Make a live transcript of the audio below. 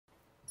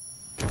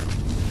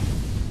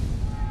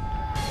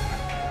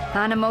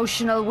An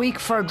emotional week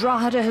for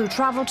Drogheda, who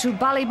travelled to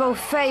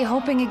FAI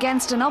hoping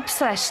against an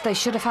upset. They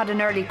should have had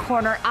an early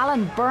corner.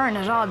 Alan Byrne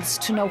at odds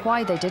to know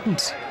why they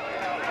didn't.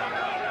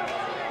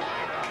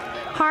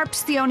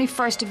 Harps, the only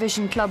First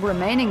Division club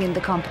remaining in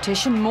the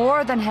competition,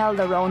 more than held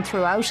their own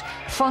throughout.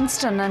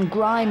 Funston and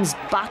Grimes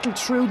battled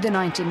through the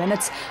 90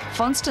 minutes.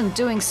 Funston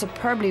doing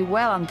superbly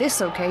well on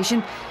this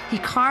occasion. He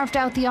carved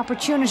out the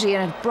opportunity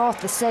and it brought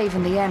the save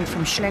in the end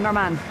from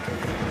Schlingermann.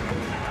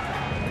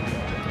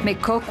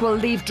 McCook will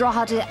leave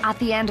Drogheda at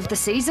the end of the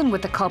season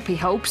with the cup, he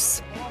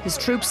hopes. His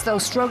troops, though,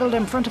 struggled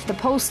in front of the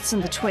posts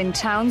in the twin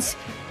towns.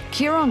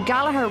 Ciaran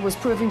Gallagher was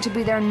proving to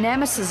be their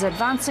nemesis,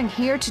 advancing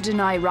here to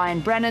deny Ryan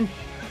Brennan.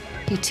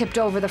 He tipped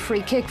over the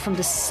free kick from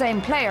the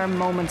same player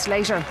moments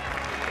later.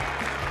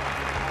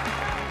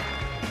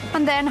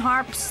 And then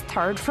Harps,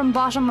 third from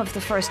bottom of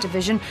the First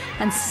Division,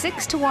 and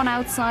 6-1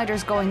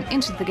 outsiders going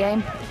into the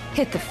game,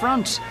 hit the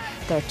front.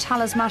 Their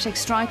talismanic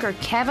striker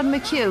Kevin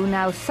McHugh,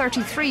 now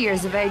 33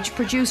 years of age,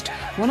 produced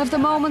one of the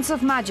moments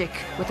of magic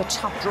with a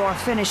top drawer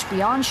finish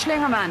beyond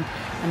Schlingermann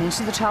and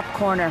into the top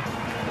corner.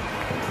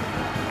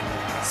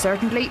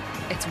 Certainly,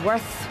 it's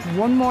worth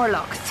one more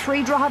look.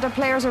 3 Drogheda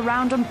players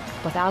around him,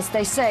 but as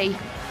they say,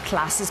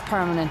 class is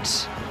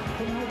permanent.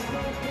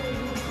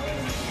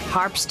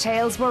 Harps'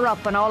 tails were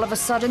up and all of a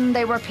sudden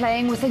they were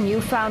playing with a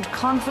newfound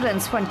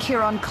confidence when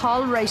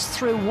Coll raced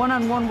through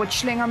one-on-one with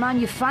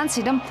Schlingermann. You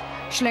fancied him.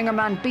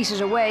 Schlingermann beat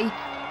it away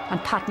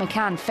and Pat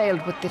McCann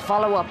failed with the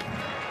follow-up.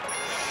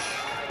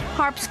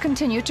 Harps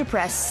continued to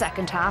press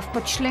second half,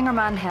 but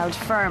Schlingermann held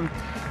firm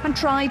and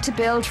tried to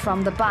build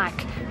from the back.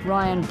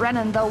 Ryan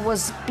Brennan, though,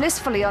 was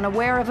blissfully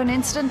unaware of an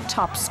incident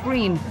top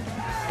screen.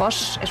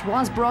 But it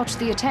was brought to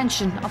the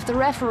attention of the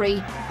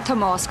referee,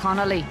 Tomás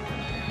Connolly.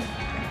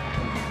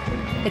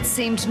 It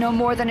seemed no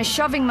more than a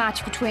shoving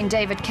match between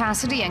David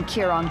Cassidy and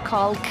Ciaran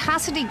Coll.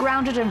 Cassidy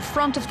grounded in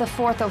front of the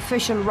fourth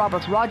official,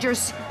 Robert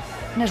Rogers,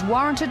 and it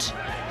warranted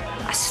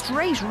a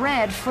straight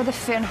red for the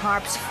Finn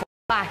Harps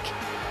full-back,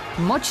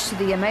 much to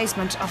the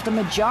amazement of the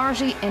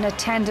majority in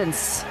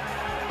attendance.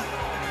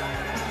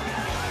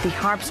 The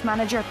Harps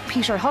manager,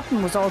 Peter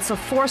Hutton, was also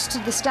forced to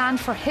the stand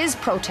for his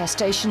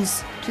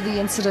protestations to the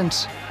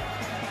incident.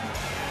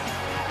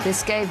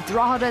 This gave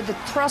Drogheda the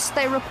thrust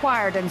they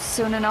required, and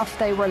soon enough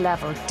they were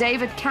level.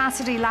 David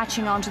Cassidy,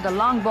 latching onto the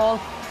long ball,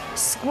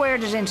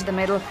 squared it into the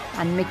middle,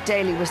 and Mick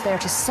Daly was there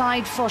to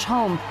side foot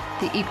home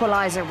the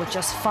equaliser with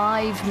just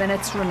 5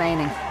 minutes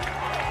remaining.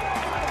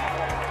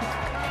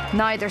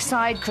 Neither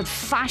side could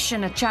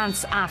fashion a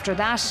chance after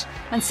that,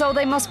 and so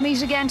they must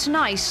meet again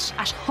tonight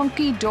at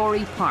Hunky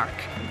Dory Park.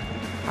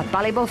 At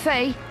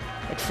FAI,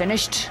 it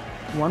finished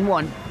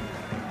 1-1.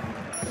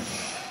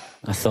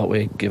 I thought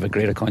we gave a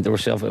great account of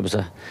ourselves. It was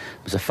a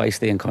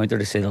feisty encounter,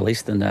 to say the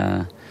least, and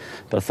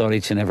but I thought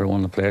each and every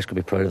one of the players could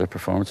be proud of their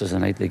performances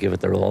tonight. They gave it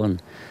their all,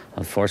 and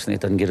unfortunately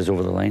it didn't get us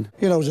over the line.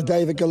 You know, it was a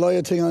David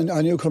Goliath thing.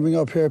 I knew coming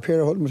up here,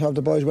 Peter Hutton would have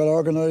the boys well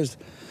organised.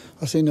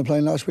 I seen them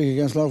playing last week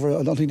against Gallagher.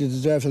 I don't think they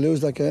deserved to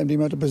lose that game, the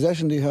amount of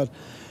possession they had.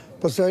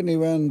 But certainly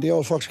when the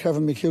old fox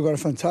Kevin McHugh got a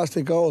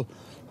fantastic goal,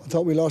 I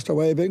thought we lost our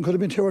way a bit and could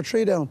have been 2 or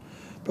 3 down.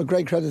 But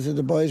great credit to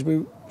the boys.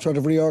 We sort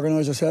of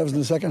reorganised ourselves in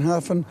the second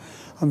half, and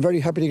I'm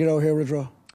very happy to get out here with a draw.